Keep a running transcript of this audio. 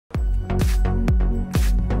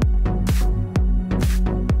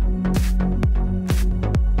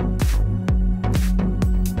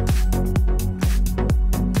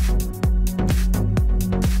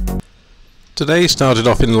Today started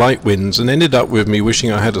off in light winds and ended up with me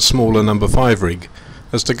wishing I had a smaller number 5 rig,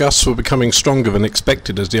 as the gusts were becoming stronger than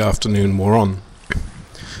expected as the afternoon wore on.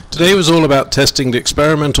 Today was all about testing the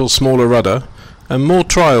experimental smaller rudder and more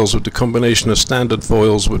trials with the combination of standard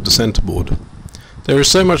foils with the centerboard. There is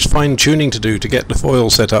so much fine tuning to do to get the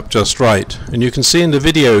foil set up just right, and you can see in the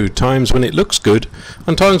video times when it looks good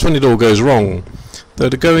and times when it all goes wrong, though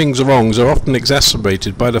the goings wrongs are often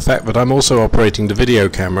exacerbated by the fact that I'm also operating the video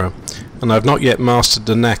camera, and I've not yet mastered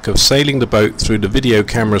the knack of sailing the boat through the video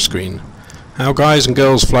camera screen. How guys and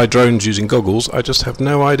girls fly drones using goggles, I just have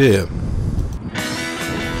no idea.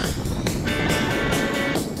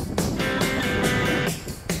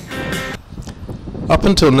 Up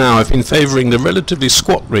until now I've been favouring the relatively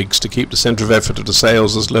squat rigs to keep the centre of effort of the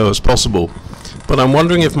sails as low as possible, but I'm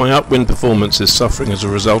wondering if my upwind performance is suffering as a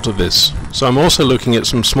result of this, so I'm also looking at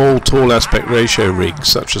some small tall aspect ratio rigs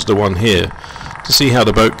such as the one here to see how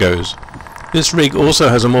the boat goes. This rig also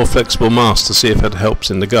has a more flexible mast to see if it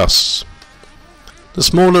helps in the gusts. The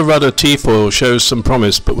smaller rudder T-foil shows some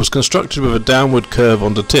promise but was constructed with a downward curve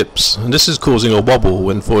on the tips, and this is causing a wobble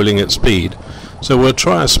when foiling at speed, so we'll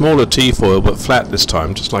try a smaller T-foil but flat this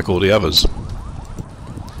time, just like all the others.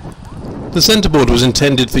 The centerboard was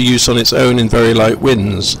intended for use on its own in very light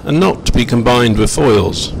winds and not to be combined with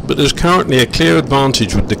foils, but there's currently a clear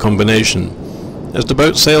advantage with the combination, as the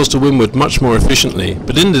boat sails to windward much more efficiently,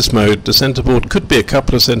 but in this mode the centerboard could be a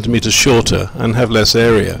couple of centimetres shorter and have less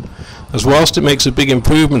area, as whilst it makes a big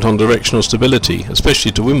improvement on directional stability,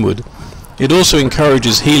 especially to windward, it also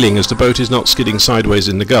encourages heeling as the boat is not skidding sideways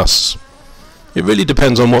in the gusts. It really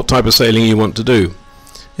depends on what type of sailing you want to do.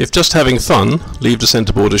 If just having fun, leave the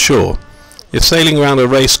centerboard ashore. If sailing around a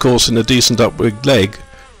race course in a decent upward leg,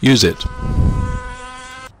 use it.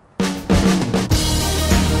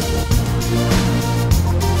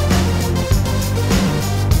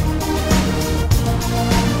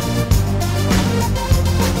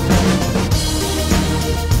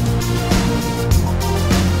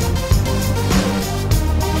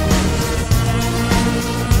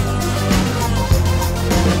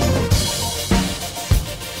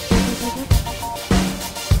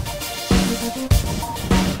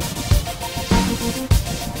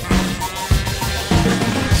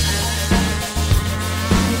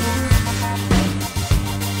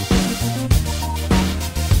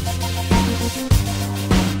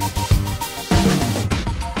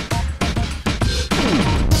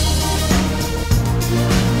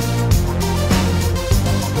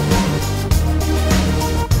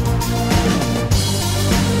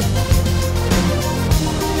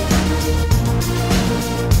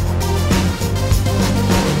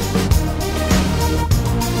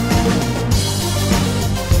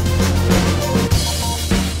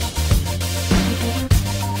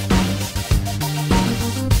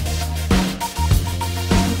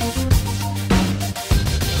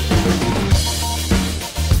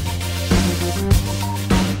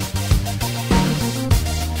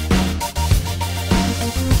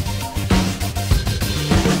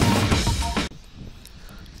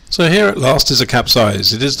 So here at last is a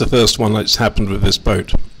capsize. It is the first one that's happened with this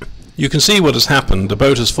boat. You can see what has happened. The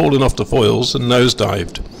boat has fallen off the foils and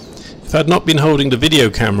nosedived. If I had not been holding the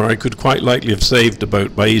video camera I could quite likely have saved the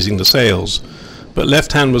boat by easing the sails, but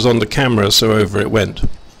left hand was on the camera so over it went.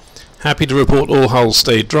 Happy to report all hulls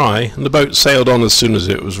stayed dry and the boat sailed on as soon as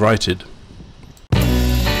it was righted.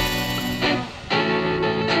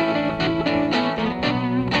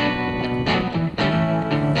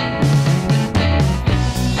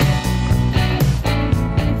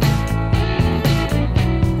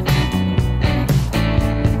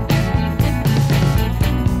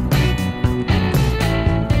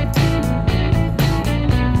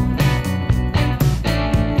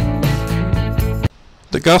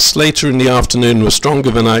 The gusts later in the afternoon were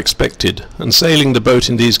stronger than I expected, and sailing the boat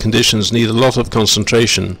in these conditions need a lot of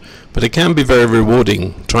concentration, but it can be very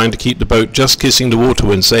rewarding, trying to keep the boat just kissing the water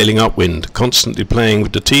when sailing upwind, constantly playing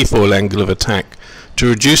with the T-foil angle of attack to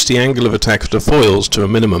reduce the angle of attack of the foils to a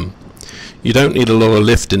minimum. You don't need a lot of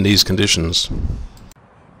lift in these conditions.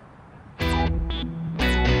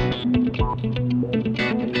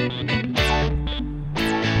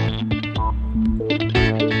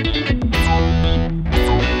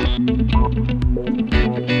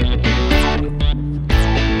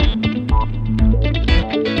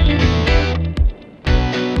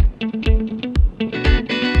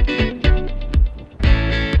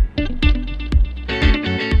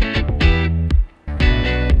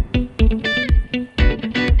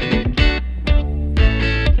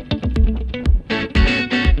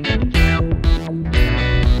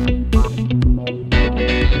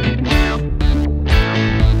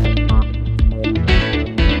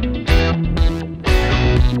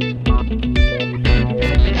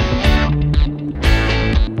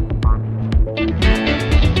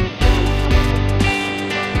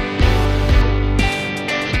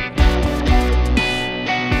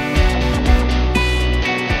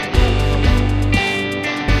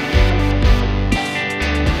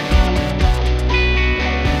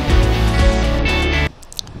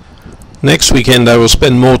 Next weekend I will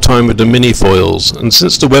spend more time with the mini foils, and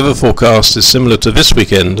since the weather forecast is similar to this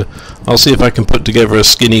weekend, I'll see if I can put together a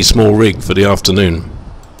skinny small rig for the afternoon.